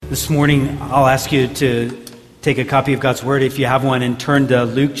This morning, I'll ask you to take a copy of God's Word, if you have one, and turn to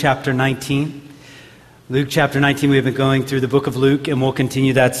Luke chapter 19. Luke chapter 19, we've been going through the book of Luke, and we'll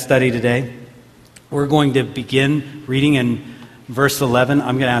continue that study today. We're going to begin reading in verse 11.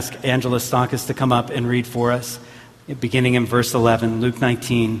 I'm going to ask Angela Stonkus to come up and read for us, beginning in verse 11, Luke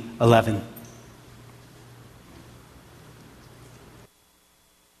 19, 11.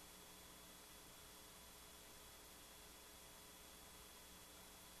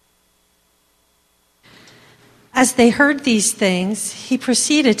 As they heard these things, he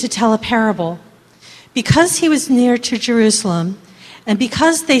proceeded to tell a parable. Because he was near to Jerusalem, and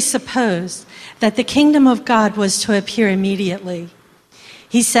because they supposed that the kingdom of God was to appear immediately,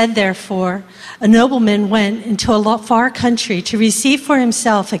 he said, therefore, a nobleman went into a far country to receive for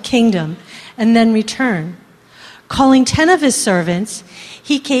himself a kingdom and then return. Calling 10 of his servants,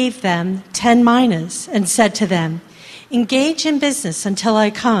 he gave them 10 minas and said to them, engage in business until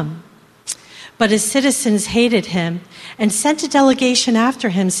I come. But his citizens hated him and sent a delegation after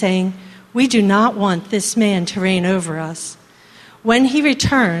him, saying, we do not want this man to reign over us. When he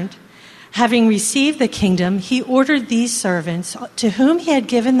returned, having received the kingdom, he ordered these servants to whom he had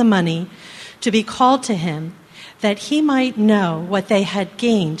given the money to be called to him, that he might know what they had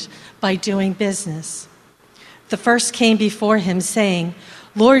gained by doing business. The first came before him, saying,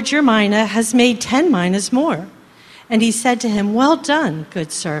 Lord, your mina has made 10 minas more. And he said to him, well done,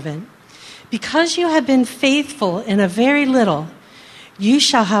 good servant. Because you have been faithful in a very little, you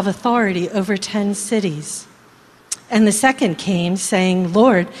shall have authority over 10 cities. And the second came, saying,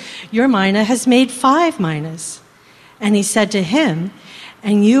 Lord, your mina has made 5 minas. And he said to him,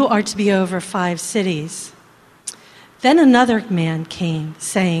 and you are to be over 5 cities. Then another man came,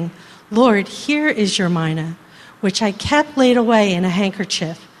 saying, Lord, here is your mina, which I kept laid away in a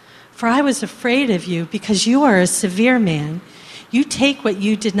handkerchief. For I was afraid of you, because you are a severe man. You take what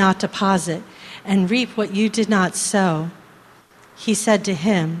you did not deposit and reap what you did not sow. He said to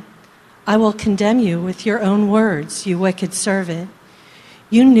him, I will condemn you with your own words, you wicked servant.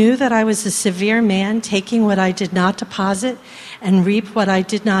 You knew that I was a severe man, taking what I did not deposit and reap what I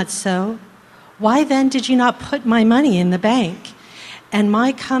did not sow. Why then did you not put my money in the bank? And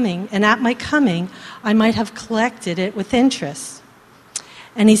at my coming, I might have collected it with interest.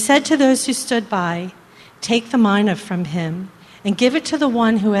 And he said to those who stood by, take the mina from him and give it to the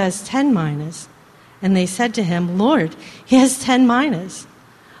one who has 10 minas. And they said to him, Lord, he has 10 minas.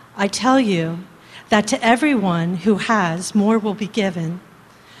 I tell you that to everyone who has, more will be given.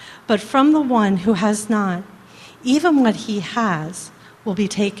 But from the one who has not, even what he has will be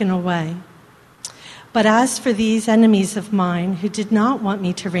taken away. But as for these enemies of mine who did not want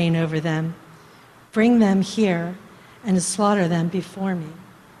me to reign over them, bring them here and slaughter them before me.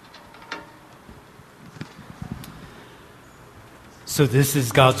 So this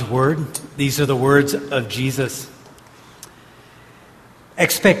is God's word. These are the words of Jesus.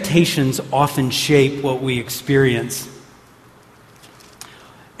 Expectations often shape what we experience.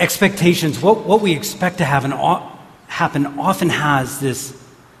 Expectations, what we expect to happen often has this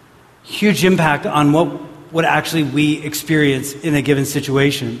huge impact on what actually we experience in a given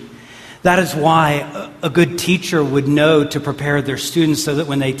situation. That is why a good teacher would know to prepare their students so that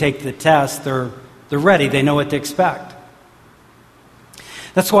when they take the test, they're ready, they know what to expect.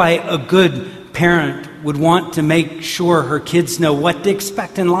 That's why a good parent would want to make sure her kids know what to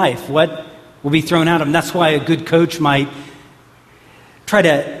expect in life, what will be thrown at them. That's why a good coach might try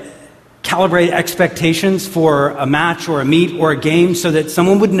to calibrate expectations for a match or a meet or a game so that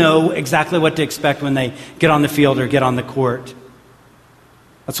someone would know exactly what to expect when they get on the field or get on the court.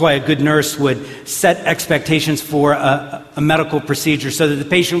 That's why a good nurse would set expectations for a medical procedure so that the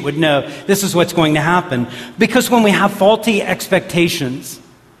patient would know this is what's going to happen. Because when we have faulty expectations,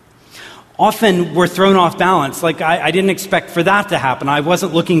 often we're thrown off balance. Like, I didn't expect for that to happen. I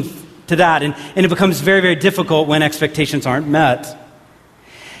wasn't looking to that. And it becomes very, very difficult when expectations aren't met.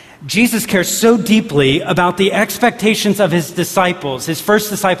 Jesus cares so deeply about the expectations of his disciples, his first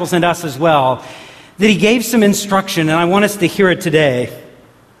disciples and us as well, that he gave some instruction, and I want us to hear it today.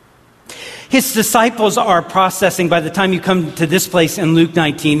 His disciples are processing, by the time you come to this place in Luke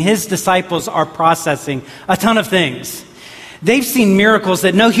 19, his disciples are processing a ton of things. They've seen miracles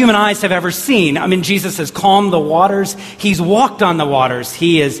that no human eyes have ever seen. I mean, Jesus has calmed the waters. He's walked on the waters.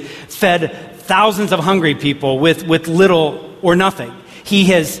 He has fed thousands of hungry people with little or nothing. He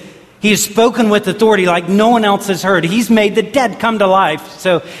has spoken with authority like no one else has heard. He's made the dead come to life.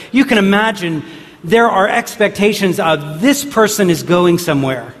 So you can imagine there are expectations of this person is going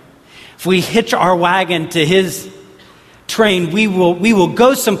somewhere. If we hitch our wagon to his train, we will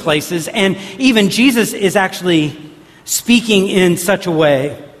go some places. And even Jesus is actually speaking in such a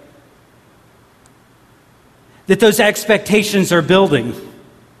way that those expectations are building.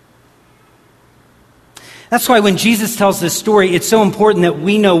 That's why when Jesus tells this story, it's so important that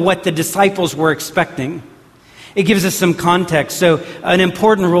we know what the disciples were expecting. It gives us some context. So an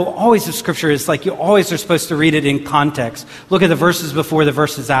important rule always of Scripture is like you always are supposed to read it in context. Look at the verses before, the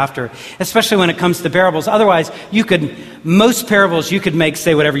verses after, especially when it comes to parables. Otherwise, most parables you could make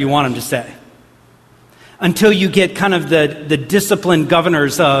say whatever you want them to say. Until you get kind of the disciplined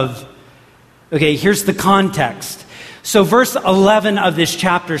governors of, okay, here's the context. So verse 11 of this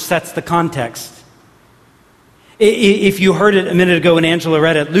chapter sets the context. If you heard it a minute ago when Angela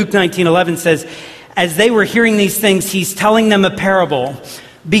read it, Luke 19:11 says, as they were hearing these things, he's telling them a parable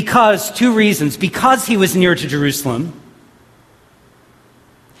because, two reasons. Because he was near to Jerusalem,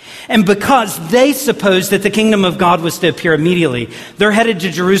 and because they supposed that the kingdom of God was to appear immediately. They're headed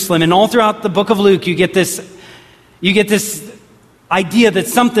to Jerusalem, and all throughout the book of Luke, you get this idea that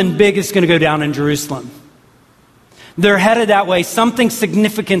something big is going to go down in Jerusalem. They're headed that way. Something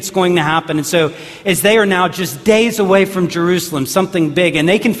significant is going to happen. And so as they are now just days away from Jerusalem, something big, and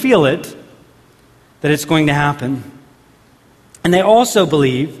they can feel it, that it's going to happen. And they also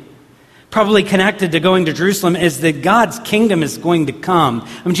believe, probably connected to going to Jerusalem, is that God's kingdom is going to come.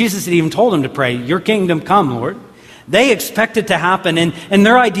 I mean, Jesus had even told them to pray, your kingdom come, Lord. They expect it to happen, and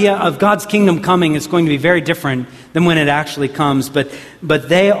their idea of God's kingdom coming is going to be very different than when it actually comes. But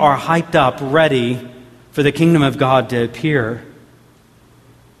they are hyped up, ready for the kingdom of God to appear.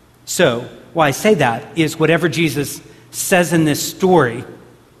 So, why I say that is whatever Jesus says in this story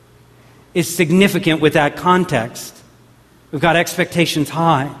is significant with that context. We've got expectations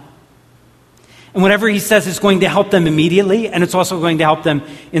high. And whatever he says is going to help them immediately, and it's also going to help them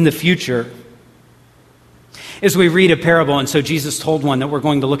in the future. As we read a parable, and so Jesus told one that we're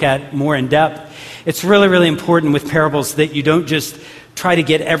going to look at more in depth, it's really, really important with parables that you don't just try to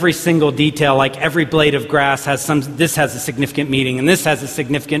get every single detail, like every blade of grass this has a significant meaning, and this has a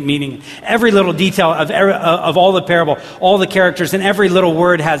significant meaning. Every little detail of all the parable, all the characters, and every little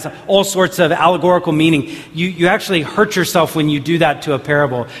word has all sorts of allegorical meaning. You actually hurt yourself when you do that to a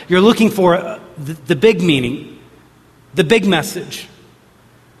parable. You're looking for the big meaning, the big message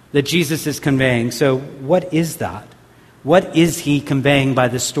that Jesus is conveying. So what is that? What is he conveying by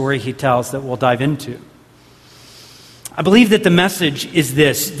the story he tells that we'll dive into? I believe that the message is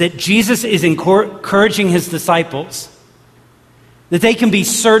this, that Jesus is encouraging his disciples that they can be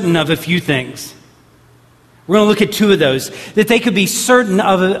certain of a few things. We're going to look at two of those, that they could be certain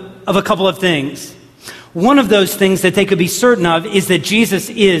of a couple of things. One of those things that they could be certain of is that Jesus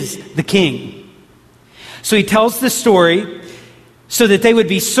is the king. So he tells the story so that they would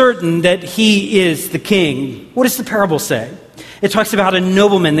be certain that he is the king. What does the parable say? It talks about a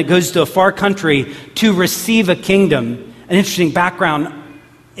nobleman that goes to a far country to receive a kingdom. An interesting background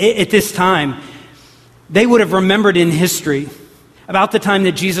at this time. They would have remembered in history, about the time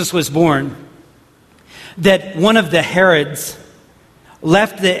that Jesus was born, that one of the Herods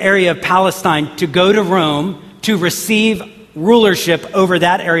left the area of Palestine to go to Rome to receive rulership over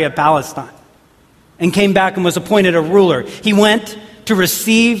that area of Palestine, and came back and was appointed a ruler. He went to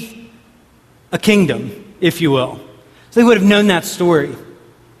receive a kingdom, if you will. So they would have known that story.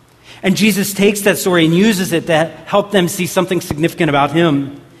 And Jesus takes that story and uses it to help them see something significant about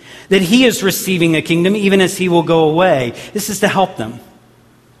him. That he is receiving a kingdom even as he will go away. This is to help them.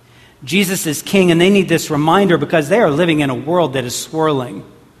 Jesus is king, and they need this reminder because they are living in a world that is swirling.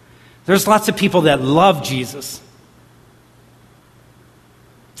 There's lots of people that love Jesus.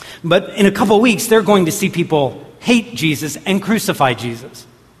 But in a couple of weeks, they're going to see people hate Jesus and crucify Jesus.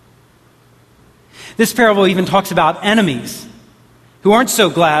 This parable even talks about enemies who aren't so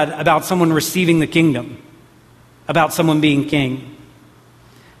glad about someone receiving the kingdom, about someone being king.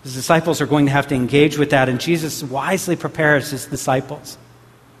 His disciples are going to have to engage with that, and Jesus wisely prepares his disciples,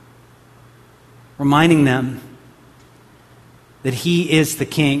 reminding them that he is the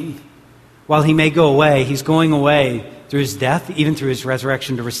king. While he may go away, he's going away through his death, even through his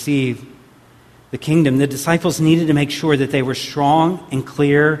resurrection, to receive the kingdom. The disciples needed to make sure that they were strong and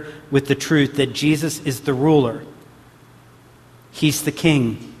clear with the truth that Jesus is the ruler. He's the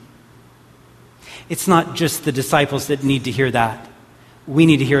king. It's not just the disciples that need to hear that. We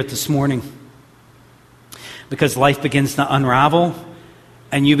need to hear it this morning. Because life begins to unravel,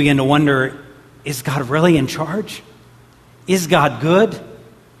 and you begin to wonder, is God really in charge? Is God good?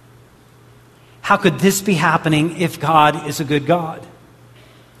 How could this be happening if God is a good God?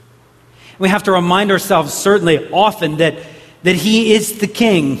 We have to remind ourselves, certainly often, that he is the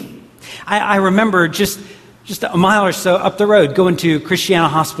king. I remember just a mile or so up the road going to Christiana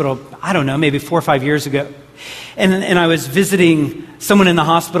Hospital, I don't know, maybe 4 or 5 years ago. And I was visiting someone in the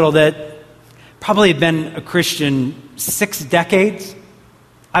hospital that probably been a Christian 6 decades,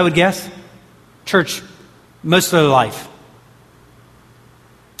 I would guess. Church most of their life.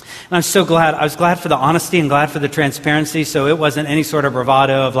 And I'm so glad. I was glad for the honesty and glad for the transparency, so it wasn't any sort of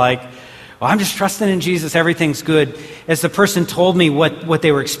bravado of like, well, I'm just trusting in Jesus, everything's good. As the person told me what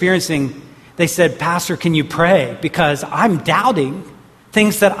they were experiencing, they said, Pastor, can you pray? Because I'm doubting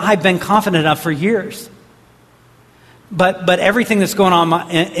things that I've been confident of for years. But everything that's going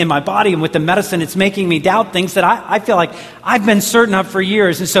on in my body and with the medicine, it's making me doubt things that I feel like I've been certain of for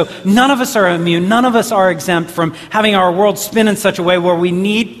years. And so none of us are immune. None of us are exempt from having our world spin in such a way where we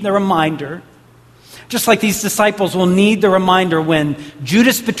need the reminder. Just like these disciples will need the reminder when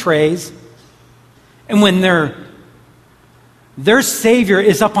Judas betrays and when their Savior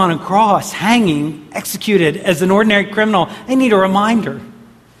is up on a cross, hanging, executed as an ordinary criminal. They need a reminder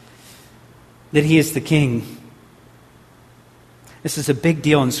that he is the King. This is a big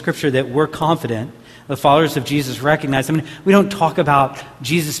deal in Scripture that we're confident the followers of Jesus recognize. I mean, we don't talk about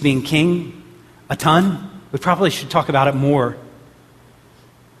Jesus being king a ton. We probably should talk about it more.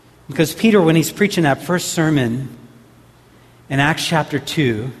 Because Peter, when he's preaching that first sermon in Acts chapter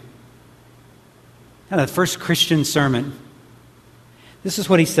 2, that first Christian sermon, this is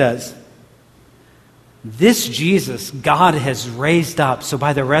what he says. This Jesus God has raised up. So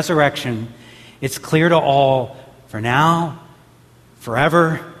by the resurrection, it's clear to all for now,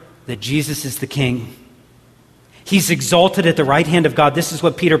 forever, that Jesus is the King. He's exalted at the right hand of God. This is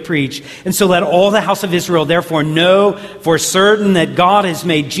what Peter preached. And so let all the house of Israel therefore know for certain that God has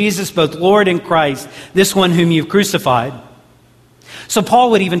made Jesus both Lord and Christ, this one whom you've crucified. So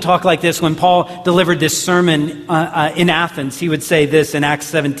Paul would even talk like this when Paul delivered this sermon in Athens. He would say this in Acts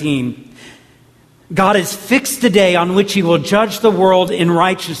 17. God has fixed the day on which he will judge the world in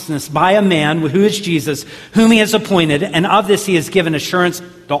righteousness by a man who is Jesus, whom he has appointed, and of this he has given assurance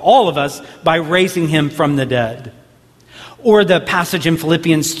to all of us by raising him from the dead. Or the passage in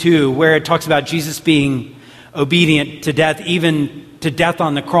Philippians 2 where it talks about Jesus being obedient to death, even to death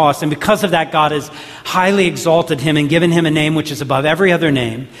on the cross. And because of that, God has highly exalted him and given him a name which is above every other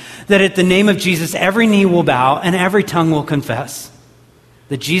name, that at the name of Jesus every knee will bow and every tongue will confess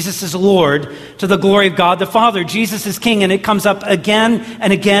that Jesus is Lord, to the glory of God the Father. Jesus is King, and it comes up again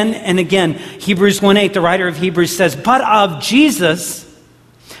and again and again. Hebrews 1:8, the writer of Hebrews says, but of Jesus,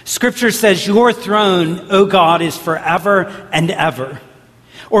 Scripture says, your throne, O God, is forever and ever.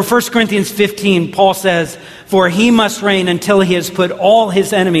 Or 1 Corinthians 15, Paul says, for he must reign until he has put all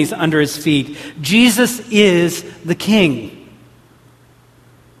his enemies under his feet. Jesus is the King.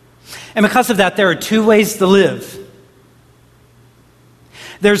 And because of that, there are 2 ways to live.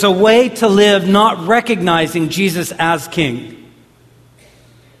 There's a way to live not recognizing Jesus as King.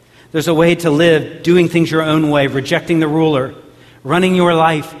 There's a way to live doing things your own way, rejecting the ruler, running your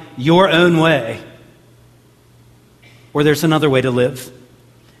life your own way. Or there's another way to live,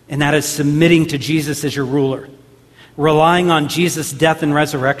 and that is submitting to Jesus as your ruler, relying on Jesus' death and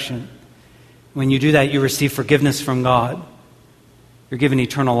resurrection. When you do that, you receive forgiveness from God. You're given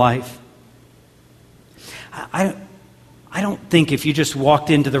eternal life. I don't think if you just walked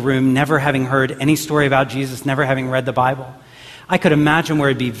into the room never having heard any story about Jesus, never having read the Bible, I could imagine where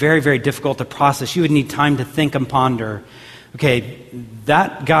it'd be very, very difficult to process. You would need time to think and ponder. Okay,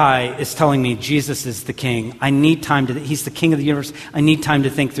 that guy is telling me Jesus is the King. I need time he's the King of the universe. I need time to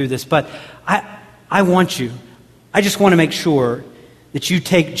think through this. But I just want to make sure that you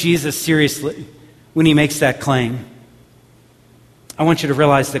take Jesus seriously when he makes that claim. I want you to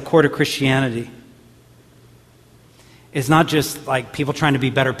realize the core to Christianity is not just like people trying to be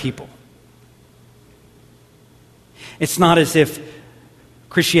better people. It's not as if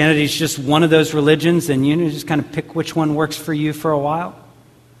Christianity is just one of those religions and you just kind of pick which one works for you for a while.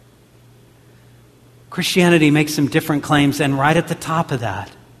 Christianity makes some different claims, and right at the top of that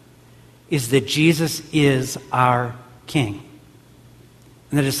is that Jesus is our King.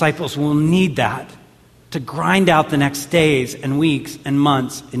 And the disciples will need that to grind out the next days and weeks and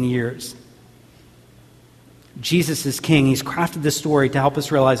months and years. Jesus is King. He's crafted this story to help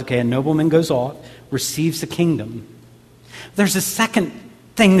us realize, okay, a nobleman goes off, receives the kingdom. There's a second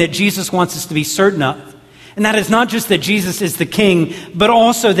thing that Jesus wants us to be certain of, and that is not just that Jesus is the King, but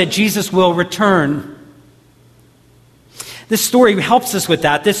also that Jesus will return. This story helps us with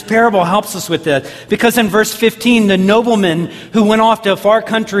that. This parable helps us with that, because in verse 15, the nobleman who went off to a far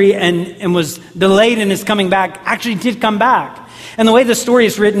country and was delayed in his coming back actually did come back. And the way the story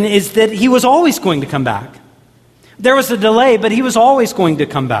is written is that he was always going to come back. There was a delay, but he was always going to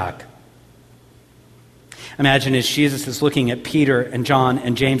come back. Imagine as Jesus is looking at Peter and John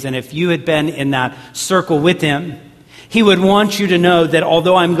and James, and if you had been in that circle with him, he would want you to know that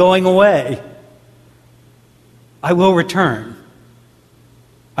although I'm going away, I will return.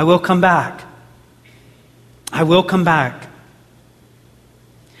 I will come back. I will come back.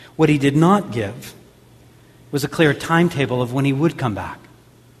 What he did not give was a clear timetable of when he would come back.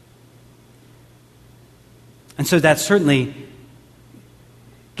 And so that certainly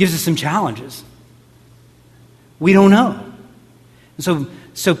gives us some challenges. We don't know. And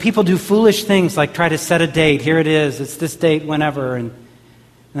so people do foolish things like try to set a date. Here it is. It's this date whenever. And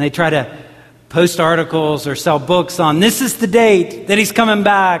they try to post articles or sell books on, this is the date that he's coming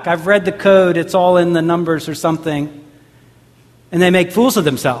back. I've read the code. It's all in the numbers or something. And they make fools of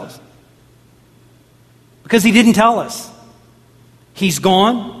themselves. Because he didn't tell us. He's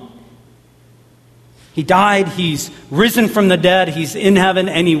gone. He died. He's risen from the dead. He's in heaven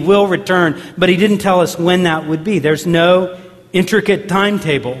and he will return. But he didn't tell us when that would be. There's no intricate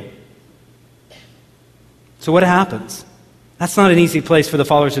timetable. So what happens? That's not an easy place for the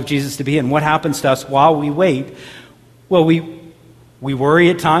followers of Jesus to be in. What happens to us while we wait? Well, we worry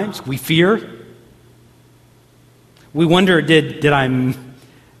at times. We fear. We wonder, did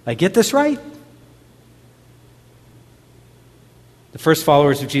I get this right? The first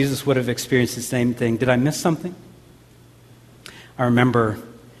followers of Jesus would have experienced the same thing. Did I miss something? I remember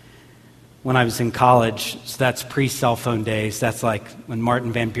when I was in college, so that's pre-cell phone days. That's like when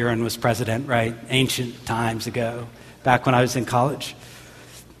Martin Van Buren was president, right? Ancient times ago, back when I was in college.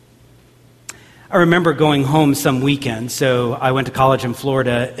 I remember going home some weekend. So I went to college in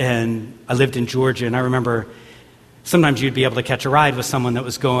Florida and I lived in Georgia. And I remember sometimes you'd be able to catch a ride with someone that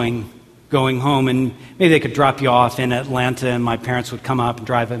was going home, and maybe they could drop you off in Atlanta, and my parents would come up and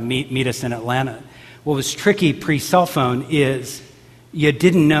drive and meet us in Atlanta. What was tricky pre-cell phone is you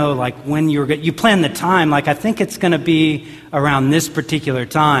didn't know like when you were going. You planned the time, like I think it's going to be around this particular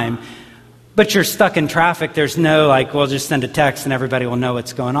time, but you're stuck in traffic. There's no like, well, just send a text and everybody will know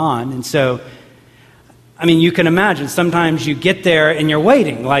what's going on. And so, I mean, you can imagine sometimes you get there and you're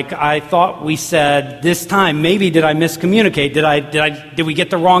waiting. Like I thought we said this time. Maybe did I miscommunicate? Did we get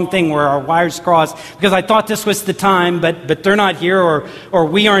the wrong thing where our wires crossed? Because I thought this was the time, but they're not here, or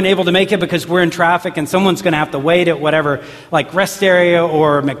we aren't able to make it because we're in traffic, and someone's going to have to wait at whatever like rest area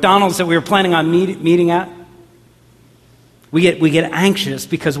or McDonald's that we were planning on meeting at. We get anxious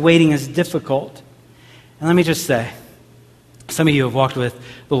because waiting is difficult. And let me just say, some of you have walked with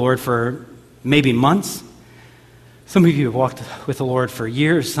the Lord for maybe months. Some of you have walked with the Lord for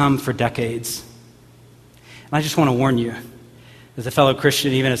years, some for decades. And I just want to warn you, as a fellow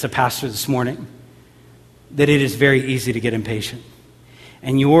Christian, even as a pastor this morning, that it is very easy to get impatient.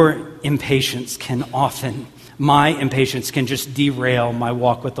 And your impatience my impatience can just derail my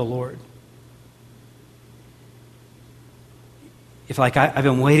walk with the Lord. If like I've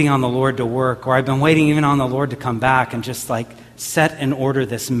been waiting on the Lord to work, or I've been waiting even on the Lord to come back and just like set in order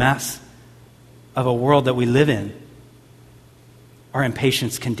this mess of a world that we live in, our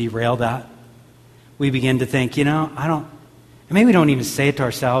impatience can derail that. We begin to think, maybe we don't even say it to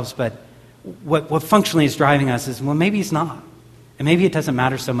ourselves, but what functionally is driving us is, well, maybe he's not. And maybe it doesn't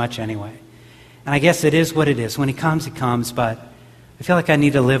matter so much anyway. And I guess it is what it is. When he comes, but I feel like I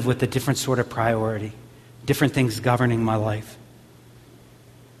need to live with a different sort of priority, different things governing my life.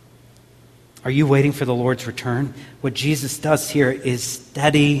 Are you waiting for the Lord's return? What Jesus does here is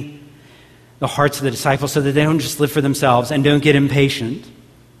steady the hearts of the disciples so that they don't just live for themselves and don't get impatient,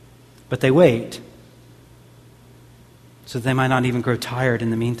 but they wait so that they might not even grow tired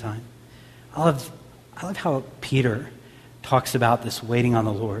in the meantime. I love how Peter talks about this waiting on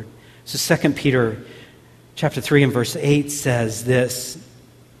the Lord. So 2 Peter chapter 3 and verse 8 says this: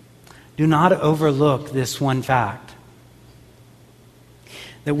 do not overlook this one fact,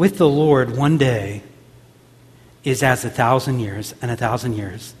 that with the Lord 1 day is as 1,000 years, and 1,000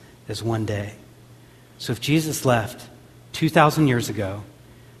 years is 1 day. So if Jesus left 2,000 years ago,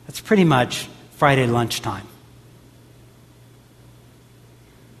 that's pretty much Friday lunchtime.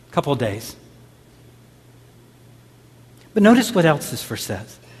 A couple of days. But notice what else this verse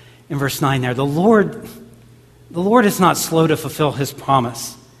says. In verse 9 there, the Lord is not slow to fulfill his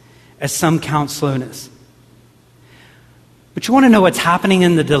promise, as some count slowness. But you want to know what's happening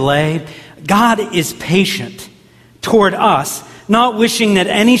in the delay? God is patient toward us, not wishing that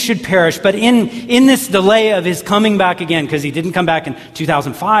any should perish, but in this delay of his coming back again, because he didn't come back in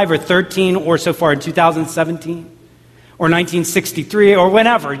 2005 or 13 or so far in 2017 or 1963 or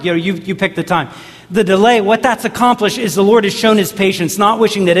whenever, you pick the time. The delay, what that's accomplished is the Lord has shown his patience, not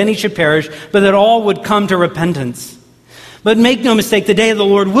wishing that any should perish, but that all would come to repentance. But make no mistake, the day of the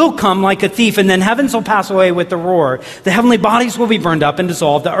Lord will come like a thief, and then heavens will pass away with the roar. The heavenly bodies will be burned up and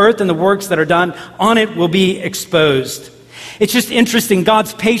dissolved. The earth and the works that are done on it will be exposed. It's just interesting.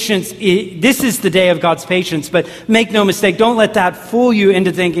 God's patience, this is the day of God's patience, but make no mistake, don't let that fool you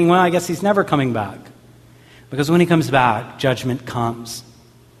into thinking, well, I guess he's never coming back. Because when he comes back, judgment comes.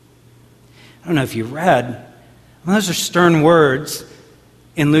 I don't know if you read, those are stern words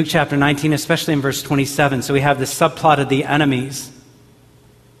in Luke chapter 19, especially in verse 27. So we have this subplot of the enemies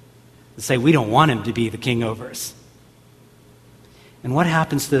that say, we don't want him to be the king over us. And what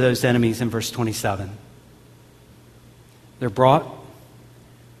happens to those enemies in verse 27? They're brought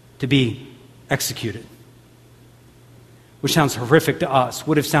to be executed, which sounds horrific to us.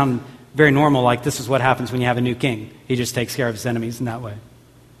 Would have sounded very normal, like this is what happens when you have a new king. He just takes care of his enemies in that way.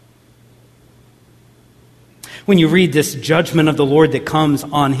 When you read this judgment of the Lord that comes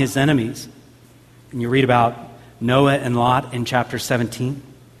on his enemies, and you read about Noah and Lot in chapter 17,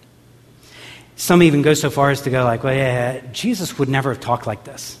 some even go so far as to go like, well, yeah, Jesus would never have talked like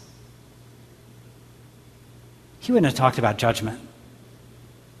this. He wouldn't have talked about judgment.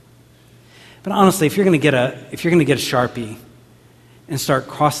 But honestly, if you're going to get a Sharpie and start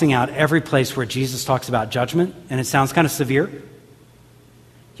crossing out every place where Jesus talks about judgment, and it sounds kind of severe,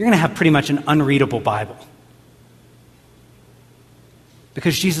 you're going to have pretty much an unreadable Bible.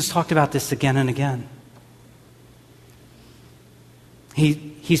 Because Jesus talked about this again and again.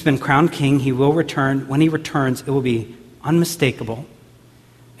 He's been crowned king. He will return. When he returns, it will be unmistakable,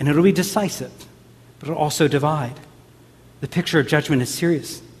 and it'll be decisive, but it'll also divide. The picture of judgment is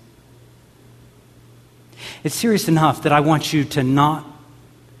serious. It's serious enough that I want you to not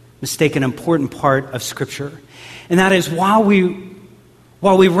mistake an important part of Scripture. And that is, while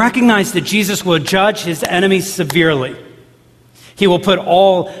we recognize that Jesus will judge his enemies severely, he will put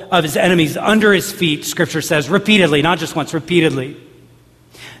all of his enemies under his feet, Scripture says, repeatedly, not just once, repeatedly.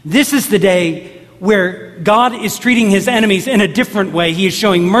 This is the day where God is treating his enemies in a different way. He is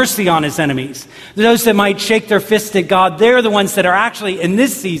showing mercy on his enemies. Those that might shake their fist at God, they're the ones that are actually in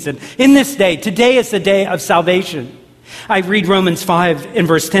this season, in this day. Today is the day of salvation. I read Romans 5 in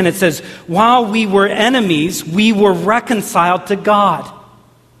verse 10. It says, while we were enemies, we were reconciled to God.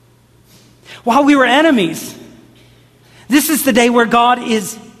 While we were enemies. This is the day where God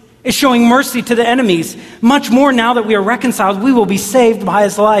is showing mercy to the enemies. Much more now that we are reconciled, we will be saved by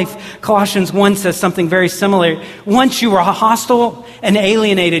his life. Colossians 1 says something very similar. Once you were hostile and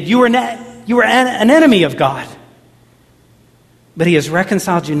alienated, you were an enemy of God. But he has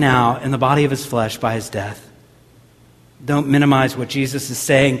reconciled you now in the body of his flesh by his death. Don't minimize what Jesus is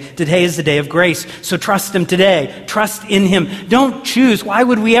saying. Today is the day of grace, so trust him today. Trust in him. Don't choose. Why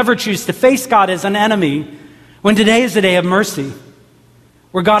would we ever choose to face God as an enemy when today is the day of mercy,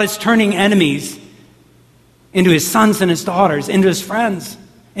 where God is turning enemies into his sons and his daughters, into his friends,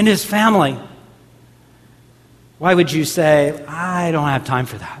 into his family? Why would you say, I don't have time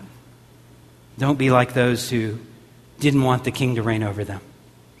for that? Don't be like those who didn't want the king to reign over them.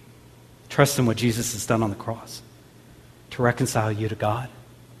 Trust in what Jesus has done on the cross to reconcile you to God.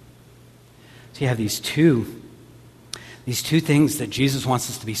 So you have these two things that Jesus wants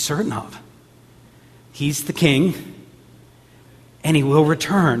us to be certain of. He's the king, and he will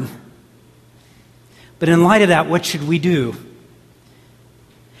return. But in light of that, what should we do?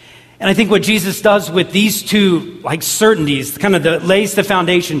 And I think what Jesus does with these two certainties, lays the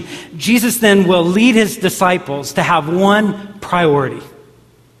foundation. Jesus then will lead his disciples to have one priority.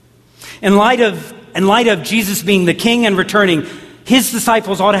 In light of Jesus being the king and returning, his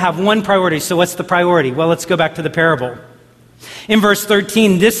disciples ought to have one priority. So what's the priority? Well, let's go back to the parable. In verse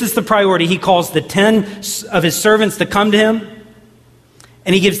 13, this is the priority. He calls the 10 of his servants to come to him,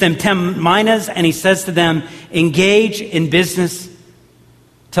 and he gives them 10 minas, and he says to them, engage in business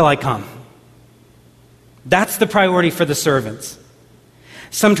till I come. That's the priority for the servants.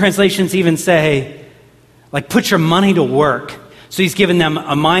 Some translations even say, put your money to work. So he's given them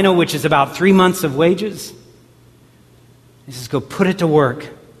a mina, which is about 3 months of wages. He says, go put it to work.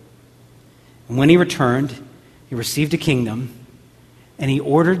 And when he returned, he received a kingdom, and he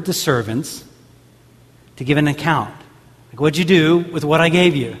ordered the servants to give an account. What'd you do with what I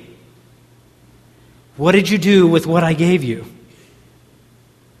gave you? What did you do with what I gave you?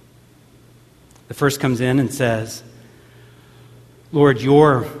 The first comes in and says, Lord,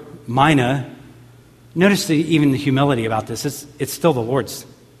 your mina, notice even the humility about this. It's still the Lord's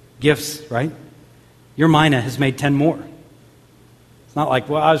gifts, right? Your mina has made 10 more. It's not like,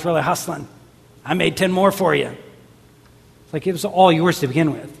 well, I was really hustling. I made 10 more for you. It's like it was all yours to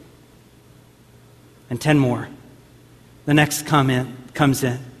begin with. And 10 more. The next comes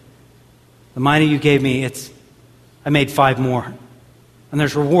in. The mina you gave me, I made 5 more. And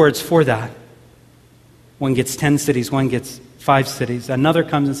there's rewards for that. One gets 10 cities, one gets 5 cities. Another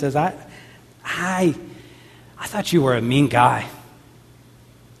comes and says, I I thought you were a mean guy.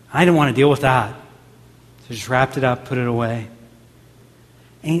 I didn't want to deal with that. So just wrapped it up, put it away.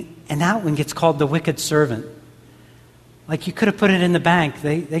 And that one gets called the wicked servant. Like you could have put it in the bank.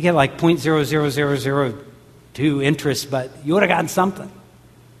 They get like 0.00002 interest, but you would have gotten something.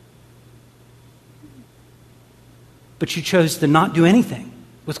 But you chose to not do anything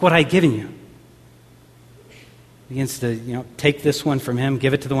with what I'd given you. Begins to, take this one from him,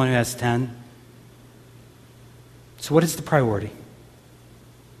 give it to the one who has 10. So what is the priority?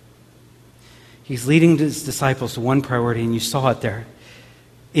 He's leading his disciples to one priority, and you saw it there.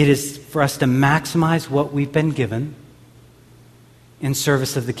 It is for us to maximize what we've been given in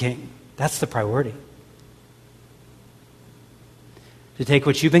service of the King. That's the priority. To take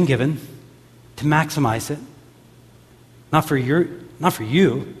what you've been given, to maximize it. Not for you, not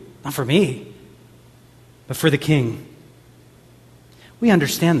for me, but for the King. We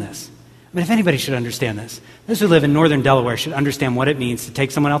understand this. I mean, if anybody should understand this, those who live in northern Delaware should understand what it means to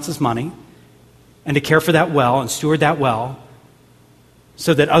take someone else's money and to care for that well and steward that well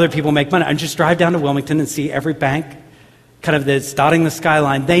so that other people make money. And just drive down to Wilmington and see every bank kind of that's dotting the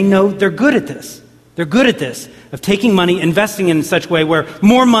skyline. They know they're good at this. They're good at this, of taking money, investing in such a way where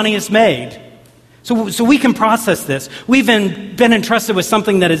more money is made. So we can process this. We've been entrusted with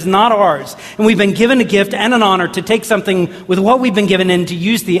something that is not ours, and we've been given a gift and an honor to take something with what we've been given and to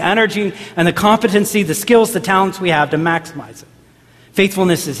use the energy and the competency, the skills, the talents we have to maximize it.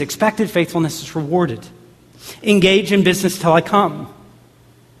 Faithfulness is expected. Faithfulness is rewarded. Engage in business till I come.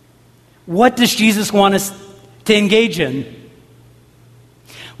 What does Jesus want us to engage in?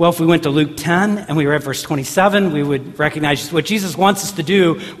 Well, if we went to Luke 10 and we read verse 27, we would recognize what Jesus wants us to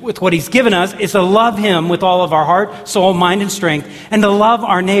do with what he's given us is to love him with all of our heart, soul, mind, and strength, and to love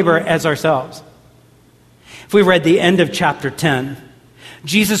our neighbor as ourselves. If we read the end of chapter 10,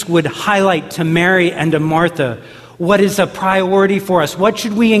 Jesus would highlight to Mary and to Martha what is a priority for us. What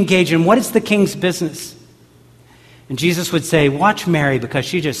should we engage in? What is the King's business? And Jesus would say, watch Mary because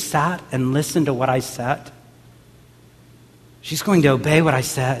she just sat and listened to what I said. She's going to obey what I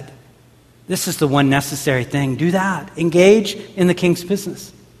said. This is the one necessary thing. Do that. Engage in the King's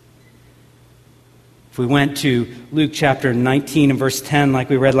business. If we went to Luke chapter 19 and verse 10,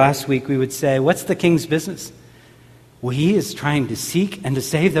 like we read last week, we would say, what's the King's business? Well, he is trying to seek and to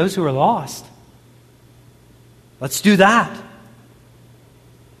save those who are lost. Let's do that.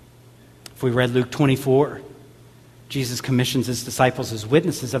 If we read Luke 24, Jesus commissions his disciples as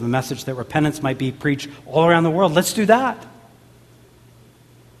witnesses of a message that repentance might be preached all around the world. Let's do that.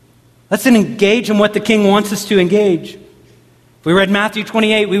 Let's engage in what the King wants us to engage. If we read Matthew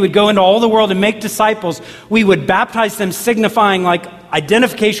 28, we would go into all the world and make disciples. We would baptize them, signifying like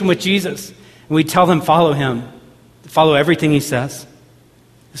identification with Jesus. And we'd tell them, follow him. Follow everything he says.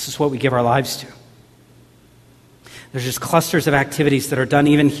 This is what we give our lives to. There's just clusters of activities that are done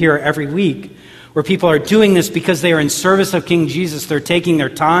even here every week where people are doing this because they are in service of King Jesus. They're taking their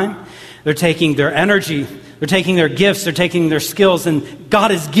time, they're taking their energy, they're taking their gifts, they're taking their skills, and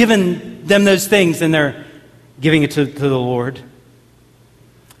God has given them those things, and they're giving it to the Lord.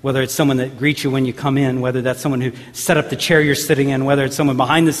 Whether it's someone that greets you when you come in, whether that's someone who set up the chair you're sitting in, whether it's someone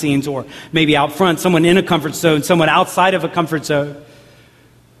behind the scenes or maybe out front, someone in a comfort zone, someone outside of a comfort zone.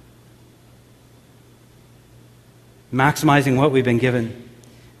 Maximizing what we've been given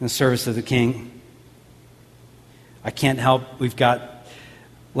in the service of the King. I can't help, we've got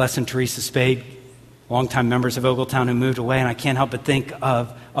Les and Teresa Spade, longtime members of Ogletown who moved away, and I can't help but think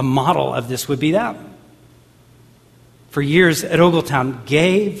of a model of this would be them. For years at Ogletown,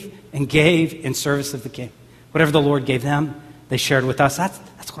 gave and gave in service of the King. Whatever the Lord gave them, they shared with us. That's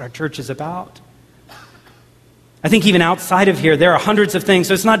what our church is about. I think even outside of here, there are hundreds of things.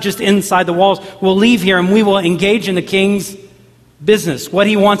 So it's not just inside the walls. We'll leave here and we will engage in the King's business, what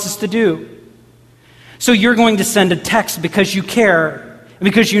he wants us to do. So you're going to send a text because you care, and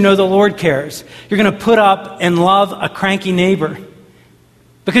because you know the Lord cares. You're going to put up and love a cranky neighbor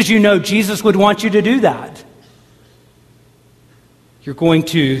because you know Jesus would want you to do that. You're going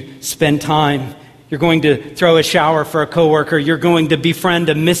to spend time. You're going to throw a shower for a coworker. You're going to befriend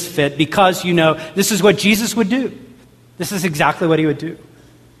a misfit because you know this is what Jesus would do. This is exactly what he would do.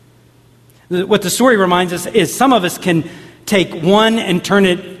 What the story reminds us is some of us can take one and turn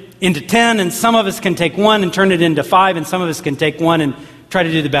it into 10, and some of us can take one and turn it into 5, and some of us can take one and try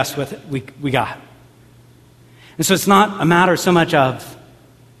to do the best with it we got. And so it's not a matter so much of,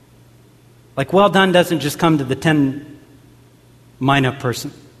 like, well done doesn't just come to the 10 minor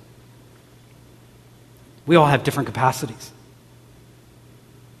person. We all have different capacities.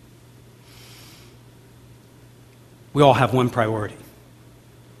 We all have one priority: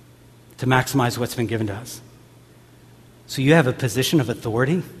 to maximize what's been given to us. So you have a position of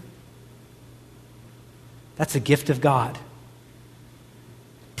authority? That's a gift of God.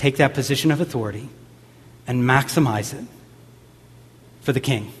 Take that position of authority and maximize it for the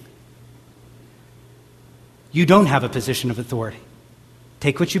king. You don't have a position of authority.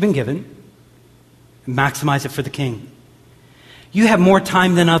 Take what you've been given and maximize it for the king. You have more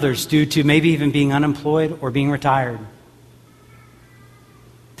time than others due to maybe even being unemployed or being retired.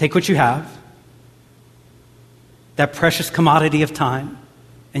 Take what you have, that precious commodity of time,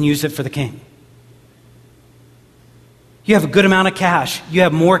 and use it for the king. You have a good amount of cash. You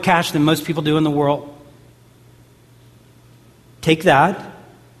have more cash than most people do in the world. Take that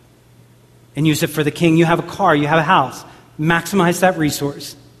and use it for the king. You have a car, you have a house. Maximize that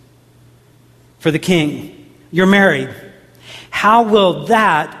resource for the king. You're married. How will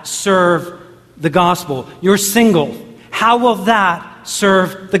that serve the gospel? You're single. How will that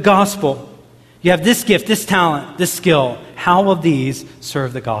serve the gospel? You have this gift, this talent, this skill. How will these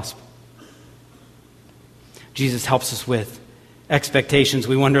serve the gospel? Jesus helps us with expectations.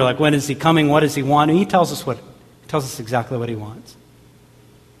 We wonder, like, when is he coming? What does he want? And he tells us exactly what he wants.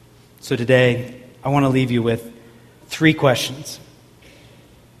 So today, I want to leave you with 3 questions.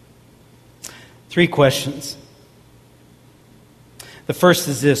 3 questions. The first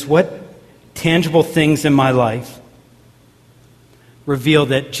is this: what tangible things in my life reveal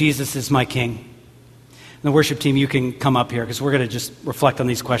that Jesus is my king? And the worship team, you can come up here because we're going to just reflect on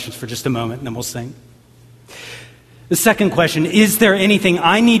these questions for just a moment and then we'll sing. The second question: is there anything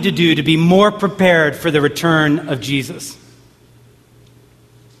I need to do to be more prepared for the return of Jesus?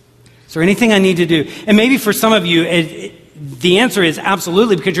 Is there anything I need to do? And maybe for some of you, the answer is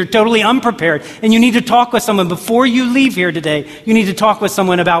absolutely, because you're totally unprepared. And you need to talk with someone before you leave here today. You need to talk with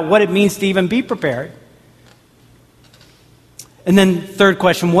someone about what it means to even be prepared. And then third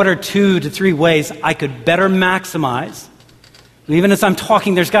question: what are 2 to 3 ways I could better maximize? Even as I'm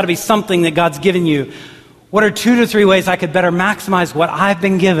talking, there's got to be something that God's given you. What are 2 to 3 ways I could better maximize what I've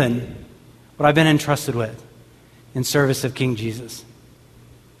been given, what I've been entrusted with in service of King Jesus?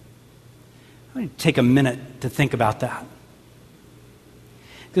 I'm going to take a minute to think about that.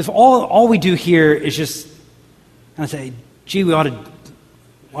 Because all we do here is just kind of say, gee, we ought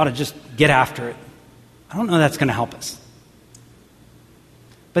to just get after it. I don't know that's going to help us.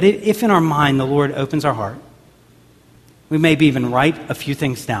 But if in our mind the Lord opens our heart, we maybe even write a few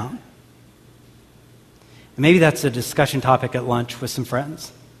things down. And maybe that's a discussion topic at lunch with some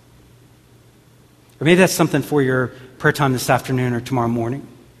friends. Or maybe that's something for your prayer time this afternoon or tomorrow morning.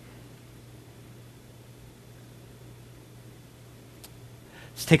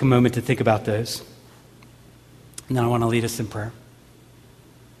 Let's take a moment to think about those. And then I want to lead us in prayer.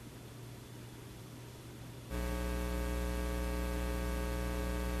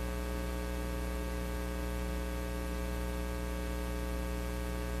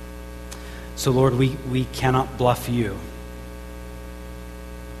 So Lord, we cannot bluff you.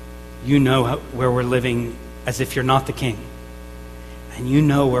 You know where we're living as if you're not the king. And you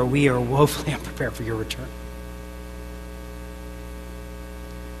know where we are woefully unprepared for your return.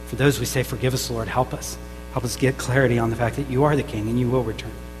 For those we say, forgive us, Lord, help us. Help us get clarity on the fact that you are the king and you will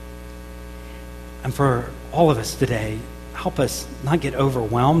return. And for all of us today, help us not get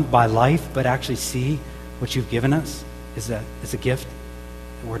overwhelmed by life, but actually see what you've given us as a gift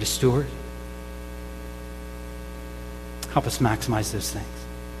that we're to steward. Help us maximize those things.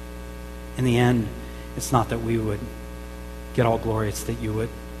 In the end, it's not that we would get all glory, it's that you would.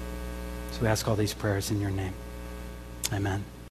 So we ask all these prayers in your name. Amen.